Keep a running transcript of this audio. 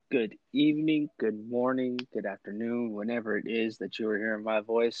good evening, good morning, good afternoon, whenever it is that you are hearing my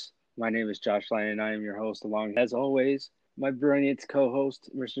voice. My name is Josh Lyon, and I am your host, along as always, my brilliant co-host,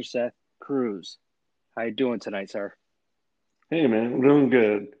 Mr. Seth Cruz. How you doing tonight, sir? Hey man, I'm doing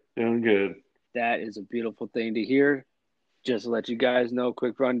good. Doing good. That is a beautiful thing to hear. Just to let you guys know,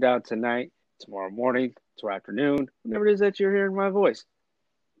 quick rundown tonight, tomorrow morning, tomorrow afternoon, whenever it is that you're hearing my voice.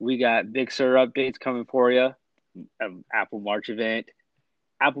 We got Big Sur updates coming for you, Apple March event,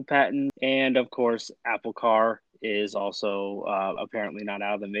 Apple patents, and of course, Apple Car is also apparently not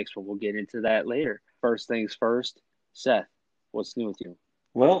out of the mix, but we'll get into that later. First things first, Seth, what's new with you?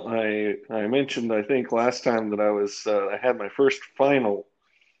 Well, I mentioned I think last time that I had my first final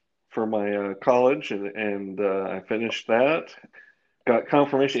for my college and I finished that. Got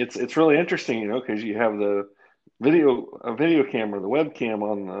confirmation. It's really interesting, because you have the video camera, the webcam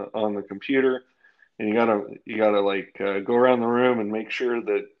on the computer, and you gotta like go around the room and make sure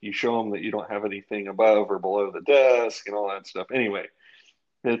that you show them that you don't have anything above or below the desk and all that stuff. Anyway,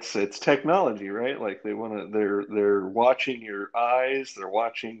 it's technology, right? Like they're watching your eyes, they're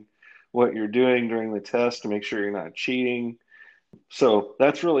watching what you're doing during the test to make sure you're not cheating. So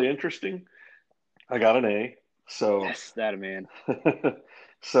that's really interesting. I got an A. So Yes, that man.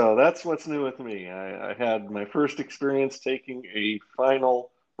 so that's what's new with me. I had my first experience taking a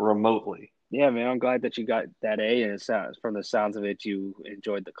final remotely. Yeah, man, I'm glad that you got that A, and it sounds from the sounds of it, you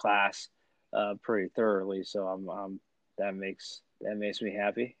enjoyed the class pretty thoroughly. So that makes me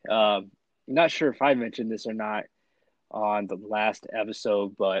happy. Not sure if I mentioned this or not on the last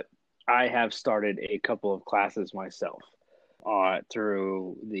episode, but I have started a couple of classes myself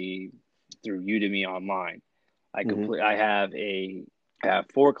through the through Udemy online. Hmm. I have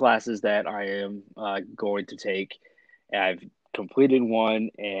four classes that I am going to take. I've completed one,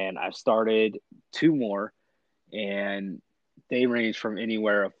 and I've started two more, and they range from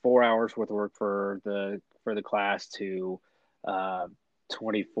anywhere of 4 hours worth of work for the class to uh,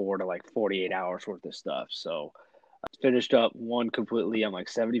 24 to like 48 hours worth of stuff. So finished up one completely. I'm like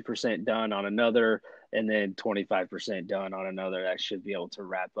 70% done on another, and then 25% done on another. I should be able to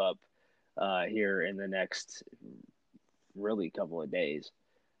wrap up here in the next really couple of days.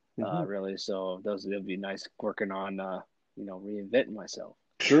 Hmm. Really, so those will be nice working on reinventing myself.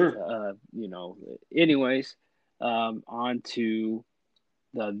 Sure. Anyways, on to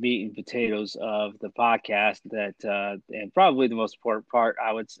the meat and potatoes of the podcast that and probably the most important part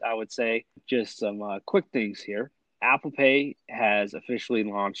I would say just some quick things here. Apple Pay has officially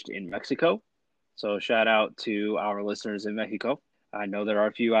launched in Mexico, so shout out to our listeners in Mexico. I know there are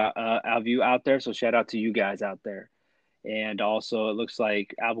a few of you out there, so shout out to you guys out there. And also, it looks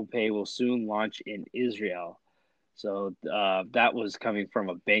like Apple Pay will soon launch in Israel. So that was coming from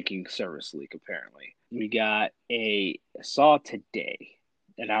a banking service leak, apparently. We got saw today,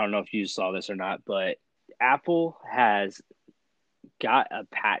 and I don't know if you saw this or not, but Apple has got a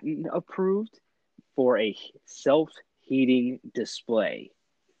patent approved for a self-heating display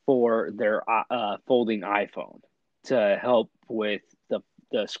for their folding iPhone to help with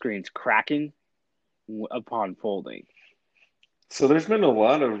the screen's cracking upon folding. So there's been a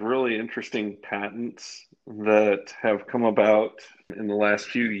lot of really interesting patents that have come about in the last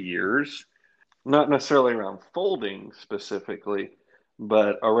few years, not necessarily around folding specifically,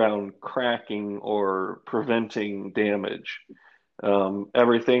 but around cracking or preventing damage.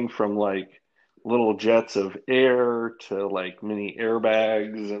 Everything from like little jets of air to like mini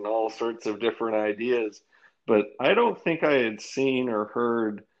airbags and all sorts of different ideas. But I don't think I had seen or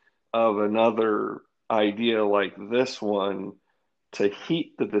heard of another idea like this one to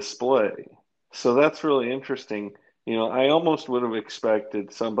heat the display. So that's really interesting. I almost would have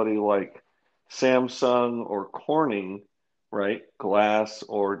expected somebody like Samsung or Corning, right, glass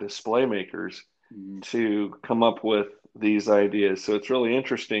or display makers, Mm-hmm. to come up with these ideas. So it's really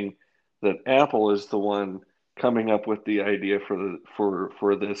interesting that Apple is the one coming up with the idea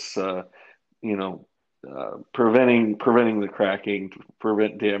for this, you know, preventing the cracking, to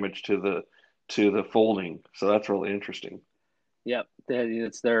prevent damage to the folding. So that's really interesting. Yep,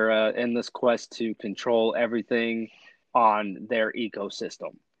 it's their endless quest to control everything on their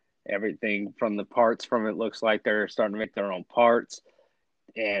ecosystem. Everything from the parts, from it looks like they're starting to make their own parts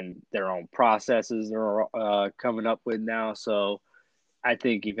and their own processes they're coming up with now. So I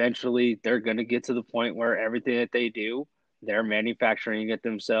think eventually they're going to get to the point where everything that they do, they're manufacturing it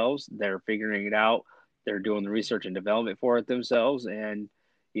themselves. They're figuring it out. They're doing the research and development for it themselves. And,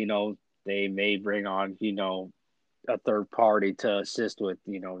 you know, they may bring on, a third party to assist with,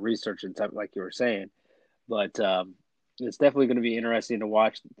 research and stuff, like you were saying. But it's definitely going to be interesting to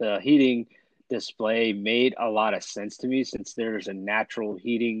watch the heating display made a lot of sense to me since there's a natural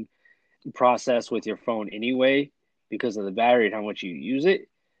heating process with your phone anyway because of the battery and how much you use it.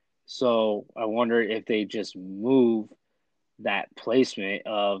 So I wonder if they just move that placement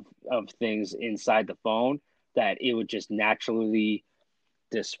of things inside the phone that it would just naturally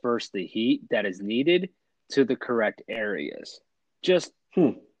disperse the heat that is needed to the correct areas. Just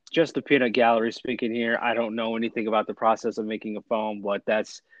Hmm. just the peanut gallery speaking here. I don't know anything about the process of making a phone, but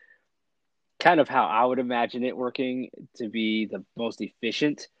that's kind of how I would imagine it working to be the most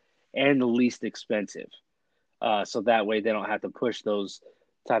efficient and the least expensive. So that way they don't have to push those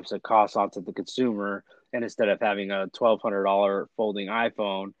types of costs onto the consumer. And instead of having a $1,200 folding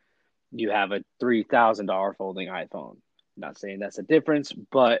iPhone, you have a $3,000 folding iPhone. Not saying that's a difference,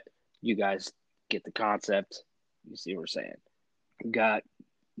 but you guys get the concept. You see what we're saying. Got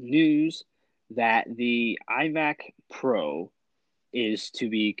news that the iMac Pro is to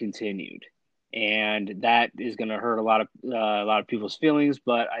be continued, and that is going to hurt a lot of people's feelings.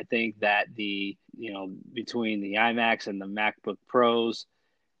 But I think that between the iMacs and the MacBook Pros,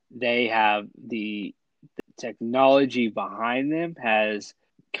 they have the technology behind them has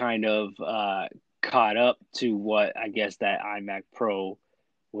kind of caught up to what I guess that iMac Pro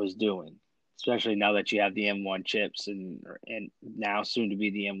was doing, especially now that you have the M1 chips and now soon to be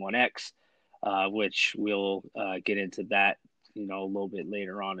the M1X, which we'll get into that a little bit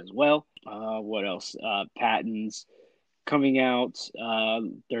later on as well. What else? Patents coming out.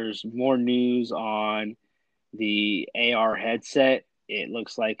 There's more news on the AR headset. It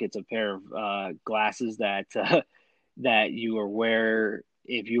looks like it's a pair of glasses that that you would wear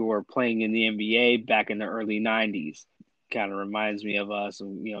if you were playing in the NBA back in the early '90s. Kind of reminds me of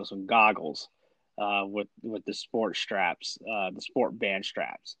some goggles with the sport straps, the sport band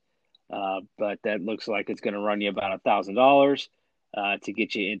straps. But that looks like it's going to run you about $1,000 to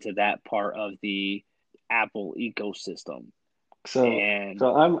get you into that part of the Apple ecosystem. So, And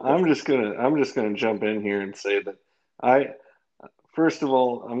so I'm just gonna jump in here and say that I first of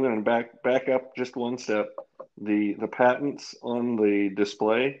all I'm gonna back up just one step. The patents on the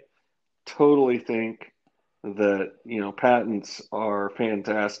display, totally think that patents are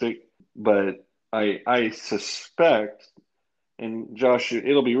fantastic, but I suspect, and Josh,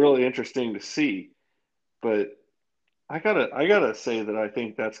 it'll be really interesting to see, but I gotta say that I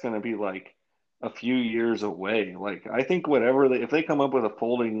think that's gonna be like a few years away. Like I think if they come up with a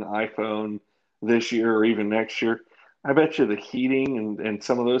folding iPhone this year or even next year, I bet you the heating and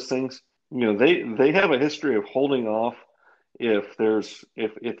some of those things, they have a history of holding off if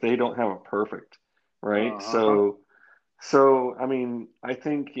they don't have it perfect, right? uh-huh. So I mean, I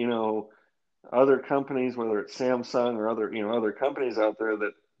think, other companies, whether it's Samsung or other companies out there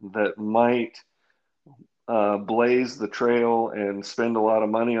that might blaze the trail and spend a lot of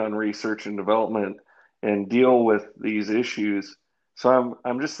money on research and development and deal with these issues. So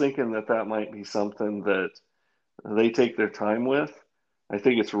I'm just thinking that might be something that they take their time with. I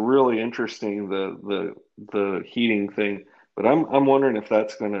think it's really interesting the heating thing, but I'm wondering if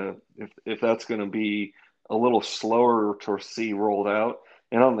that's gonna be a little slower to see rolled out.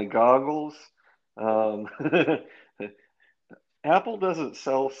 And on the goggles, um, Apple doesn't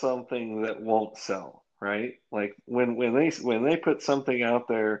sell something that won't sell, right? Like when they put something out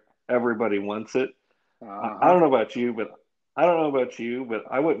there, everybody wants it. I Uh-huh. don't know about you, but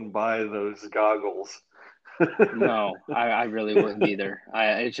I wouldn't buy those goggles. No, I really wouldn't either.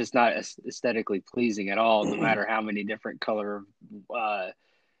 It's just not aesthetically pleasing at all, no matter how many different color, uh,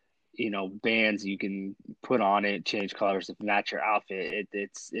 bands you can put on it, change colors to match your outfit.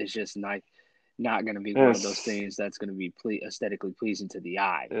 It's just not going to be one of those Es- things that's going to be aesthetically pleasing to the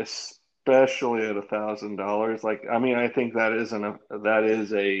eye. Especially at $1,000. Like, I mean, I think that's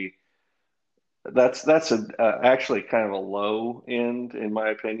actually kind of a low end, in my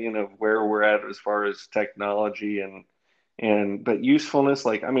opinion, of where we're at as far as technology and but usefulness.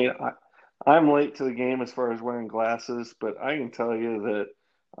 Like, I mean, I'm late to the game as far as wearing glasses, but I can tell you that,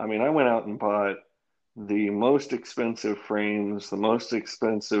 I mean, I went out and bought the most expensive frames, the most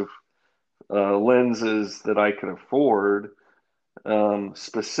expensive lenses that I could afford,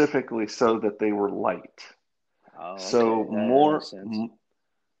 specifically so that they were light. Oh, So okay, that makes sense.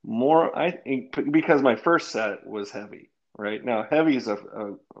 more, I think, because my first set was heavy. Right now, heavy is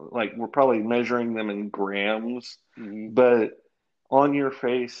like we're probably measuring them in grams, Hmm. but on your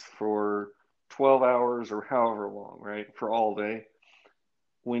face for 12 hours or however long, right, for all day,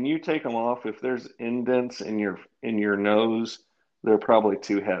 when you take them off, if there's indents in your nose, they're probably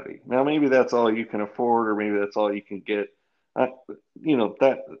too heavy. Now, maybe that's all you can afford, or maybe that's all you can get. I,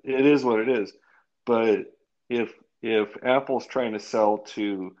 that it is what it is. But if if Apple's trying to sell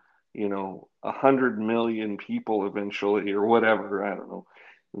to 100 million people eventually or whatever. I don't know.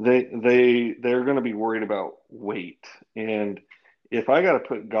 They're going to be worried about weight. And if I got to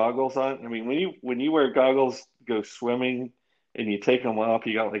put goggles on, I mean, when you wear goggles, go swimming, and you take them off,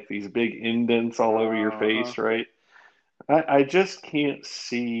 you got like these big indents all over your Uh-huh. face, right? I just can't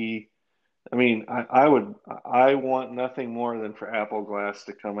see. I mean, I want nothing more than for Apple Glass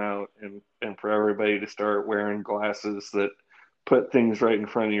to come out and for everybody to start wearing glasses that put things right in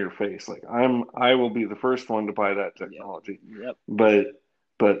front of your face. Like I will be the first one to buy that Yep. technology. Yep. But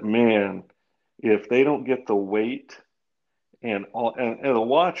but man, if they don't get the weight and the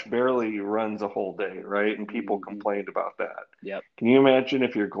watch barely runs a whole day, right? And people Hmm. complained about that. Yep. Can you imagine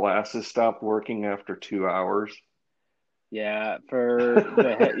if your glasses stopped working after 2 hours? Yeah, for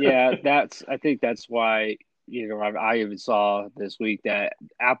yeah, that's I think that's why I even saw this week that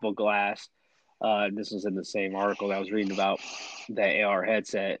Apple Glass, this was in the same article that I was reading about that AR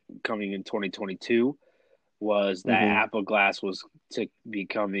headset coming in 2022 was that Hmm. Apple Glass was to be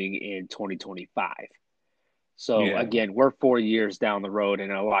coming in 2025. So Yeah, again, we're 4 years down the road,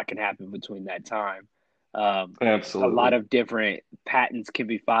 and a lot can happen between that time. Um, a lot absolutely. of different patents can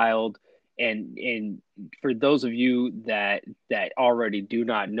be filed, and for those of you that already do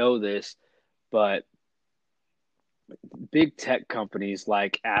not know this, but big tech companies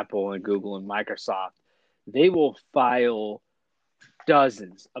like Apple and Google and Microsoft, they will file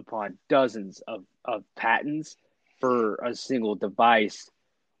dozens upon dozens of patents for a single device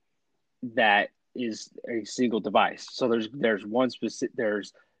that is a single device. So there's one specific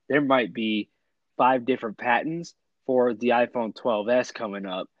there might be five different patents for the iPhone 12s coming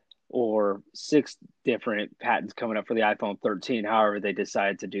up, or six different patents coming up for the iPhone 13. However, they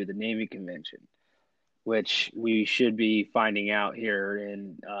decide to do the naming convention, which we should be finding out here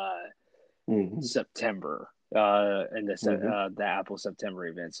in Hmm. September. In Hmm. the Apple September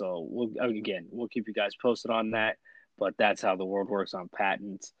event. So we'll keep you guys posted on that. But that's how the world works on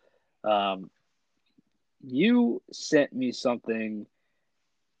patents. Um, you sent me something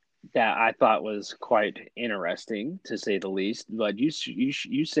that I thought was quite interesting, to say the least. But you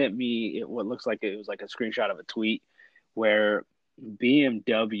sent me what looks like it was like a screenshot of a tweet where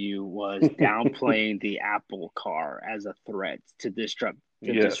BMW was downplaying the Apple car as a threat to disrupt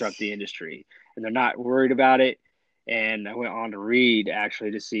Yes. the industry, and they're not worried about it. And I went on to read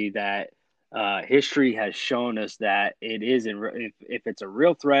actually to see that history has shown us that it is if it's a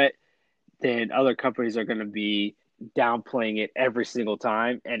real threat, then other companies are going to be downplaying it every single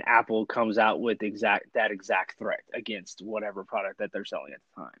time, and Apple comes out with exact threat against whatever product that they're selling at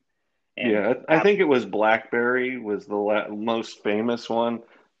the time. And Yeah, I think it was BlackBerry was the most famous one.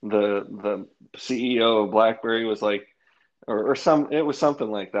 The CEO of BlackBerry was like, or it was something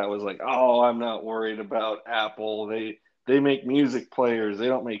like that. Was like, oh, I'm not worried about Apple. They make music players. They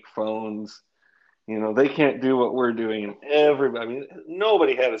don't make phones. They can't do what we're doing. And everybody, I mean,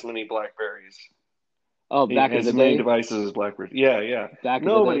 nobody had as many BlackBerries, oh, back in the as many day, devices as BlackBerry. Yeah, yeah. back in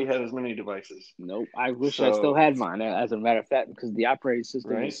the Nobody day, had as many devices. nope. I wish I still So, had mine, as a matter of fact, because the operating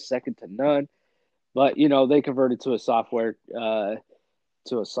system right? is second to none. But they converted to a software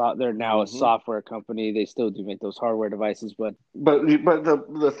they're now a Hmm. software company. They still do make those hardware devices, but But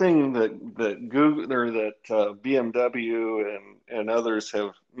the thing that Google or that BMW and others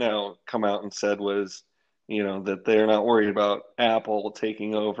have now come out and said was, that they're not worried about Apple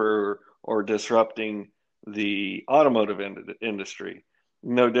taking over or disrupting the automotive industry.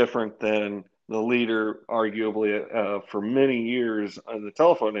 No different than the leader, arguably, for many years in the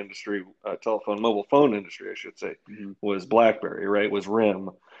telephone industry, mobile phone industry, I should say, mhm, was BlackBerry, right? Was RIM,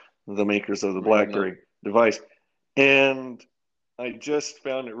 the makers of the RAM, yep. BlackBerry device. And I just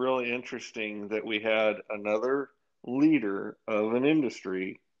found it really interesting that we had another leader of an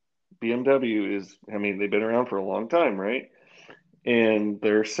industry. BMW is, I mean, they've been around for a long time, right? And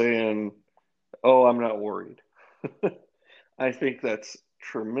they're saying, oh, I'm not worried. I think that's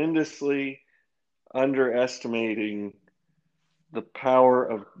tremendously underestimating the power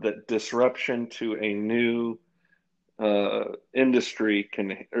of that disruption to a new industry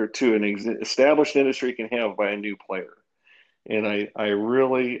can, or to an established industry can have by a new player. And I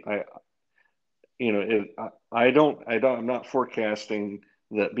really, I'm not forecasting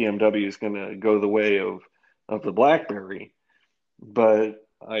that BMW is going to go the way of the BlackBerry, but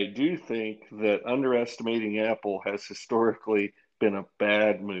I do think that underestimating Apple has historically been a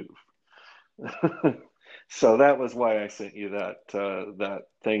bad move. So that was why I sent you that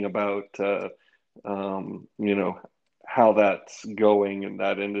thing about you know how that's going in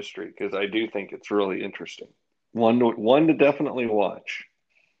that industry because I do think it's really interesting. One to definitely watch.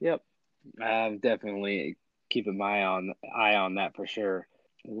 Yep. I'm definitely keeping my eye on that for sure.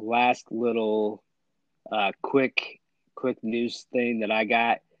 last little quick news thing that I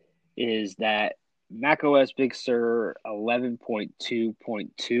got is that macOS Big Sur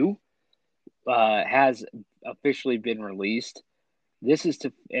 11.2.2 has officially been released.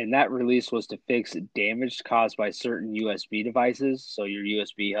 And that release was to fix damage caused by certain USB devices, so your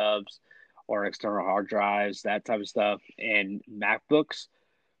USB hubs or external hard drives, that type of stuff, and MacBooks,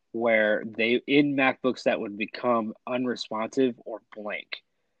 where MacBooks that would become unresponsive or blank.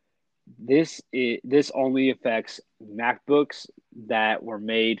 This only affects MacBooks that were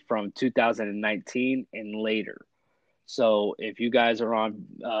made from 2019 and later. So if you guys are on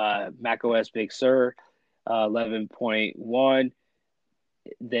macOS Big Sur 11.1,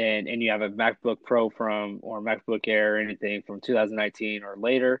 and you have a MacBook Pro or MacBook Air or anything from 2019 or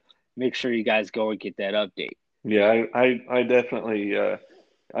later, make sure you guys go and get that update. Yeah, I definitely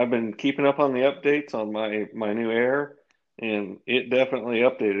I've been keeping up on the updates on my new Air, and it definitely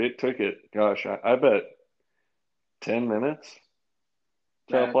updated. It took it, gosh, I bet 10 minutes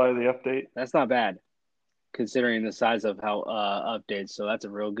to That apply the update. that's not bad considering the size of how updates. So that's a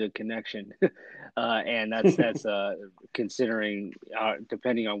real good connection, and that's considering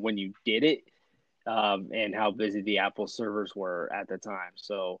depending on when you did it, and how busy the Apple servers were at the time.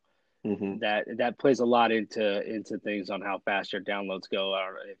 So Hmm. that plays a lot into things on how fast your downloads go.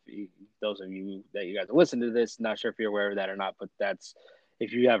 Or those of you that you guys listen to this, not sure if you're aware of that or not, but that's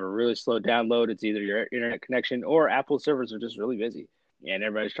if you have a really slow download, it's either your internet connection or Apple servers are just really busy, and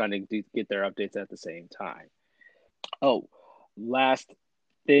everybody's trying to get their updates at the same time. Oh, last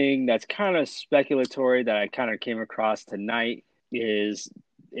thing that's kind of speculatory that I kind of came across tonight is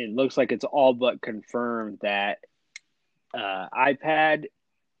it looks like it's all but confirmed that iPad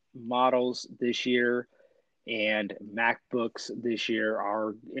models this year and MacBooks this year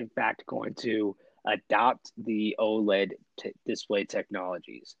are, in fact, going to adopt the OLED display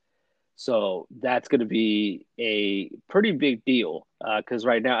technologies. So that's going to be a pretty big deal because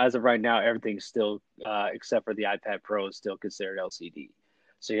as of right now, everything's still, except for the iPad Pro, is still considered LCD.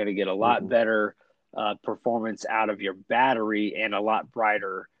 So you're going to get a lot Hmm. better performance out of your battery and a lot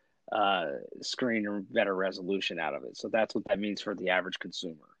brighter screen or better resolution out of it. So that's what that means for the average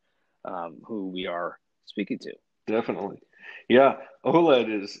consumer, who we are speaking to. Definitely. Yeah, OLED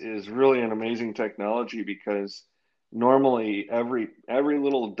is really an amazing technology because normally every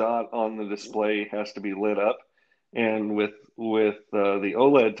little dot on the display has to be lit up, and with the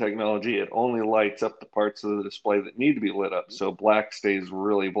OLED technology, it only lights up the parts of the display that need to be lit up. So black stays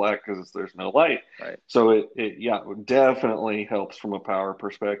really black because there's no light. Right. So it yeah, it definitely helps from a power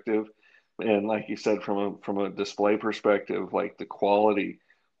perspective, and like you said, from a display perspective, like the quality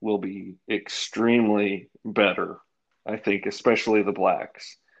will be extremely better, I think, especially the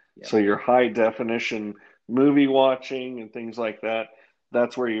blacks. Yep. So your high definition movie watching and things like that,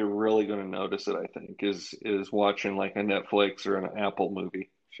 that's where you're really going to notice it, I think, is watching like a Netflix or an Apple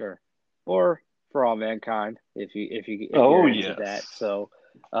movie. Sure. Or For All Mankind, if Oh you're into that. yes. So,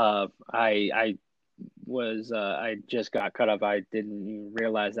 I just got caught up. I didn't even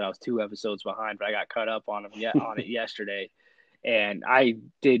realize that I was 2 episodes behind, but I got caught up on on it yesterday, and I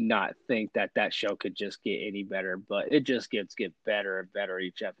did not think that that show could just get any better, but it just get better and better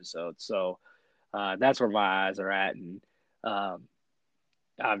each episode. So, that's where my eyes are at, and um,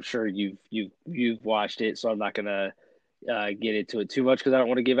 I'm sure you've watched it, so I'm not gonna get into it too much because I don't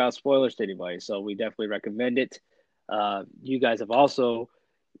want to give out spoilers to anybody. So we definitely recommend it. You guys have also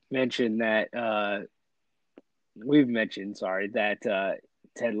mentioned that we've mentioned, sorry, that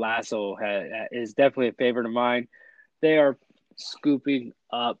Ted Lasso is definitely a favorite of mine. They are scooping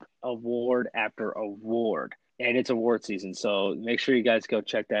up award after award, and it's award season. So make sure you guys go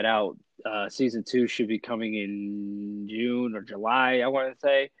check that out. Season 2 should be coming in June or July, I want to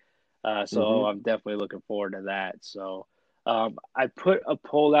say. So Hmm. I'm definitely looking forward to that. So I put a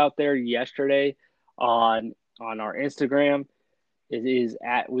poll out there yesterday on our Instagram. It is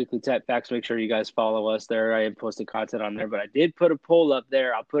at Weekly Tech Facts. Make sure you guys follow us there. I have posted content on there, but I did put a poll up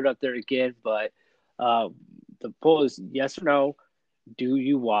there. I'll put it up there again. But uh, the poll is yes or no. Do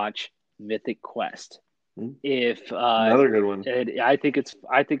you watch Mythic Quest? If Another good one. I think it's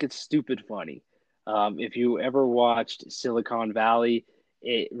stupid funny. If you ever watched Silicon Valley,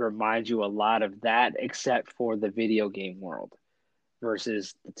 it reminds you a lot of that, except for the video game world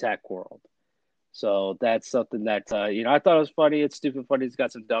versus the tech world. So that's something that I thought it was funny. It's stupid funny. It's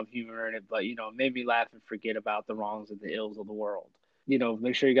got some dumb humor in it, but it made me laugh and forget about the wrongs and the ills of the world.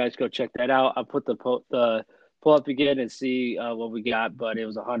 Make sure you guys go check that out. I'll put the pull up again and see what we got, but it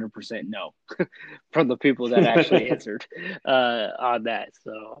was 100% no from the people that actually answered on that.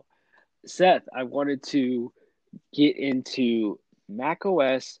 So, Seth, I wanted to get into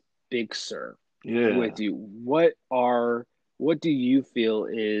macOS Big Sur Yeah. with you. What do you feel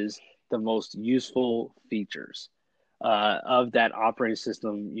is the most useful features of that operating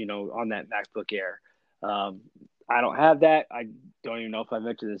system, on that MacBook Air? Um, I don't have that. I don't even know if I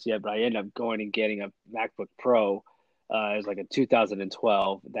mentioned this yet, but I ended up going and getting a MacBook Pro. It's like a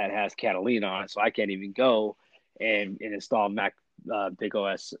 2012 that has Catalina on it, so I can't even go and install Mac Big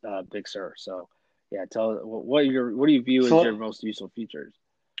OS Big Sur. So yeah, tell what do you view as your So most useful features?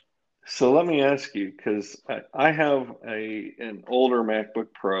 so let me ask you, because I have an older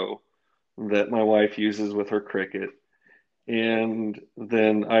MacBook Pro that my wife uses with her Cricut, and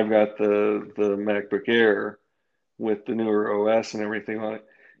then I've got the MacBook Air with the newer OS and everything on it.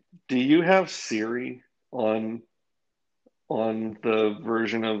 Do you have Siri on on the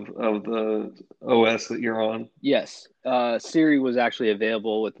version of the OS that you're on? Yes, Siri was actually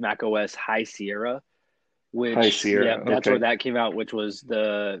available with macOS High Sierra, High which yeah, Sierra. that's where Okay. that came out, which was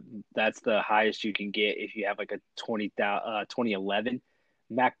that's the highest you can get if you have like a 2011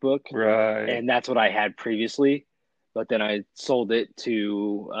 MacBook, Right. and that's what I had previously, but then I sold it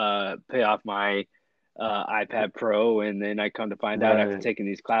to pay off my iPad Pro, and then I come to find out after Right. taking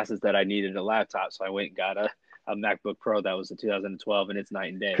these classes that I needed a laptop, so I went and got a MacBook Pro that was a 2012, and it's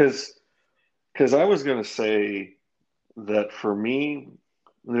night and day. Because I was going to say that for me,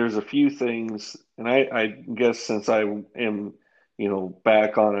 there's a few things, and I guess since I am,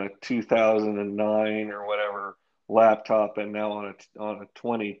 back on a 2009 or whatever laptop, and now on a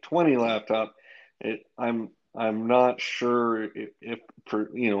 2020 laptop, I'm not sure if for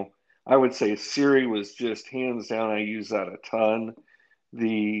I would say Siri was just hands down. I use that a ton.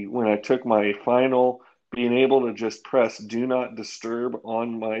 The When I took my final, being able to just press do not disturb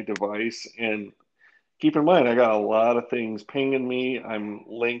on my device, and keep in mind, I got a lot of things pinging me. I'm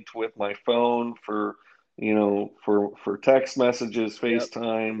linked with my phone for, for text messages, Yep.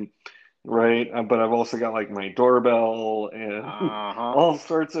 FaceTime, right? But I've also got like my doorbell and Uh-huh. all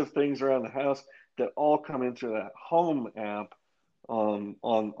sorts of things around the house that all come into that home app on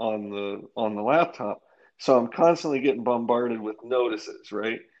the laptop. So I'm constantly getting bombarded with notices,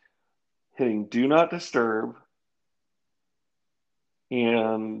 right? Hitting do not disturb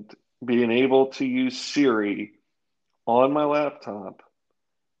and being able to use Siri on my laptop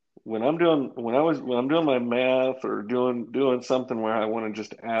when I'm doing my math or doing something where I want to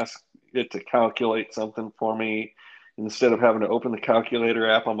just ask it to calculate something for me instead of having to open the calculator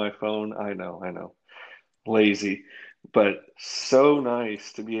app on my phone. I know, lazy, but so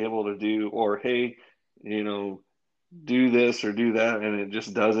nice to be able to do, or hey, you know, do this or do that, and it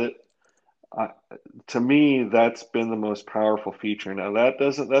just does it. I, to me, that's been the most powerful feature. Now that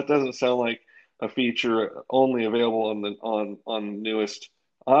doesn't sound like a feature only available on the newest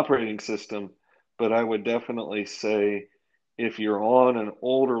operating system, but I would definitely say if you're on an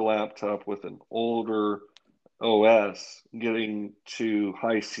older laptop with an older OS, getting to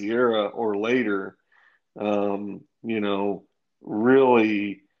High Sierra or later,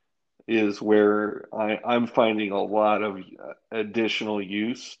 really is where I'm finding a lot of additional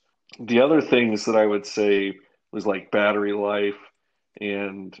use. The other things that I would say was like battery life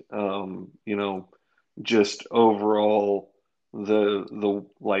and just overall the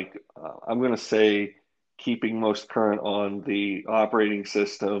like I'm going to say keeping most current on the operating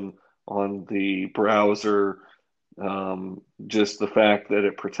system, on the browser, just the fact that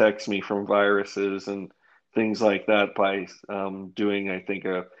it protects me from viruses and things like that by doing, I think,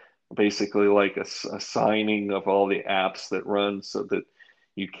 basically like a signing of all the apps that run so that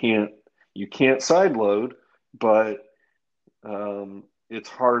you can't you can't sideload, but it's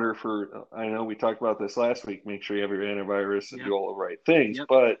harder for. I know we talked about this last week. Make sure you have your antivirus and Yep. do all the right things, Yep.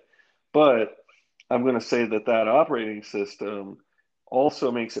 but I'm going to say that operating system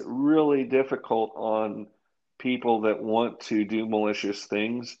also makes it really difficult on people that want to do malicious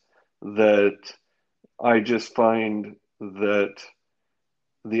things. That I just find that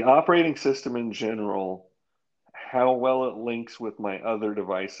the operating system in general, how well it links with my other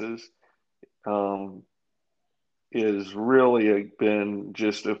devices, um, is really been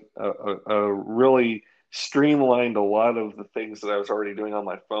just a really streamlined a lot of the things that I was already doing on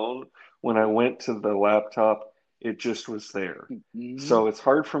my phone. When I went to the laptop, it just was there. Hmm. So it's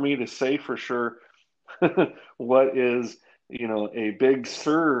hard for me to say for sure what is, a Big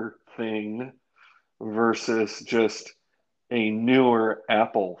Sur thing versus just a newer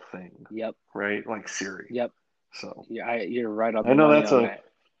Apple thing, Yep. right? Like Siri. Yep. So Yeah, you're right on the I know money that's on a that.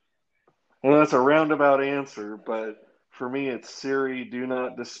 I know that's a roundabout answer, but for me, it's Siri, do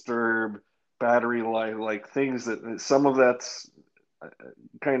not disturb, battery life, like things that some of that's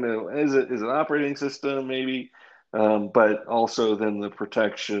kind of is it operating system maybe, but also then the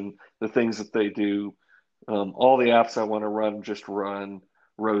protection, the things that they do, all the apps I want to run just run.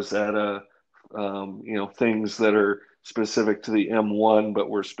 Rosetta, things that are specific to the M1, but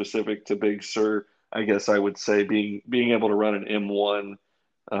were specific to Big Sur. I guess I would say being able to run an M1,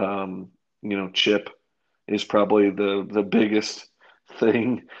 chip is probably the biggest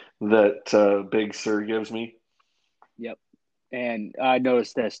thing that Big Sur gives me. Yep. And I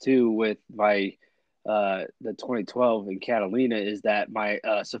noticed this too with my the 2012 in Catalina is that my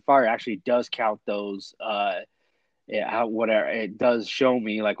Safari actually does count those whatever it does show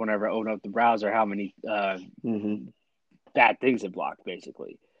me like whenever I open up the browser how many Hmm. bad things it blocked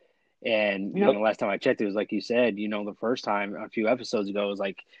basically. And Yep. last time I checked, it was like you said. The first time a few episodes ago, it was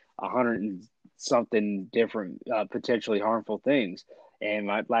like 100 and something different potentially harmful things. And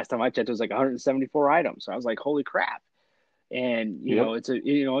last time I checked, it was like 174 items. So I was like, holy crap! And Yep.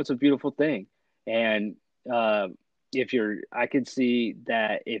 it's a beautiful thing. And uh, if you're, I could see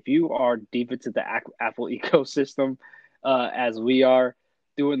that if you are deep into the Apple ecosystem, as we are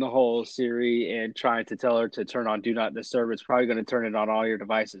doing the whole Siri and trying to tell her to turn on Do Not Disturb, it's probably going to turn it on all your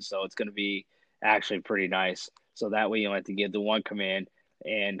devices. So it's going to be actually pretty nice. So that way you don't have to give the one command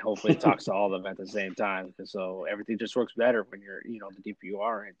and hopefully it talks to all of them at the same time. So everything just works better when you're, the deeper you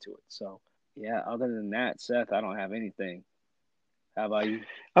are into it. So yeah, other than that, Seth, I don't have anything. How about you?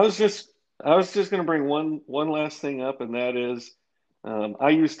 I was just I was just going to bring one last thing up, and that is I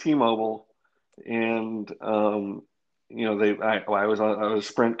use T-Mobile, and I was a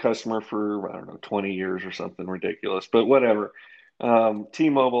Sprint customer for I don't know 20 years or something ridiculous, but whatever.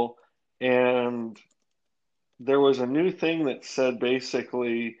 T-Mobile, and there was a new thing that said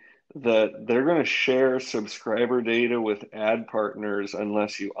basically that they're going to share subscriber data with ad partners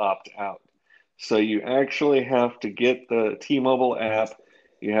unless you opt out. So you actually have to get the T-Mobile app,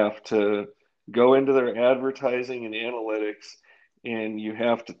 you have to go into their advertising and analytics, and you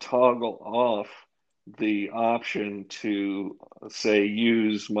have to toggle off the option to say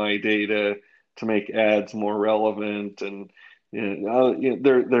use my data to make ads more relevant and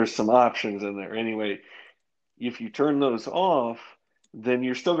there's some options in there anyway. If you turn those off, then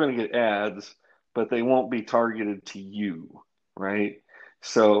you're still going to get ads, but they won't be targeted to you, right?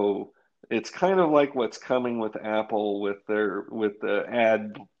 So it's kind of like what's coming with Apple with the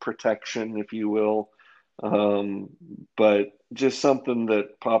ad protection, if you will. Um, but just something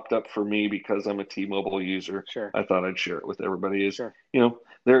that popped up for me because I'm a T-Mobile user. Sure, I thought I'd share it with everybody. sure.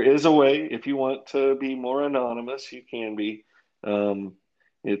 There is a way if you want to be more anonymous, you can be. Um,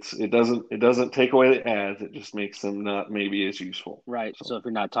 it doesn't take away the ads. It just makes them not maybe as useful. Right. So So if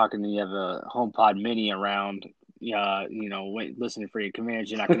you're not talking and you have a HomePod Mini around, listening for your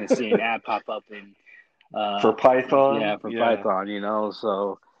commands, you're not going to see an ad pop up in, for yeah, Python, for yeah, Python.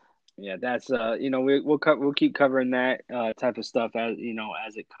 So yeah, that's we'll keep covering that type of stuff as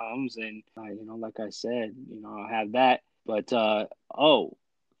it comes, and like I said, I'll have that. But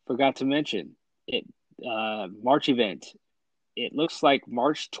forgot to mention it. March event. It looks like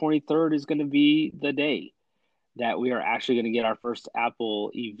March 23rd is going to be the day that we are actually going to get our first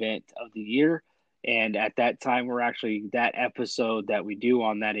Apple event of the year. And at that time, that episode that we do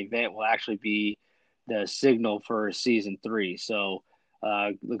on that event will actually be the signal for season three. So,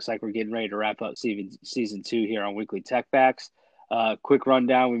 looks like we're getting ready to wrap up season two here on Weekly Tech Facts. Quick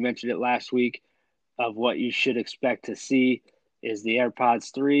rundown. We mentioned it last week of what you should expect to see is the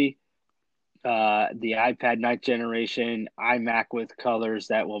AirPods 3, the iPad ninth generation, iMac with colors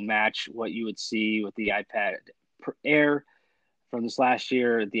that will match what you would see with the iPad Air from this last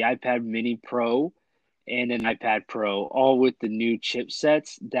year, the iPad Mini Pro, and an iPad Pro, all with the new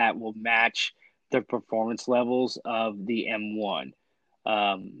chipsets that will match the performance levels of the M1.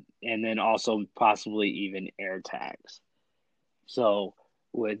 And then also possibly even AirTags. So,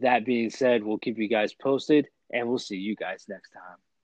 with that being said, we'll keep you guys posted and we'll see you guys next time.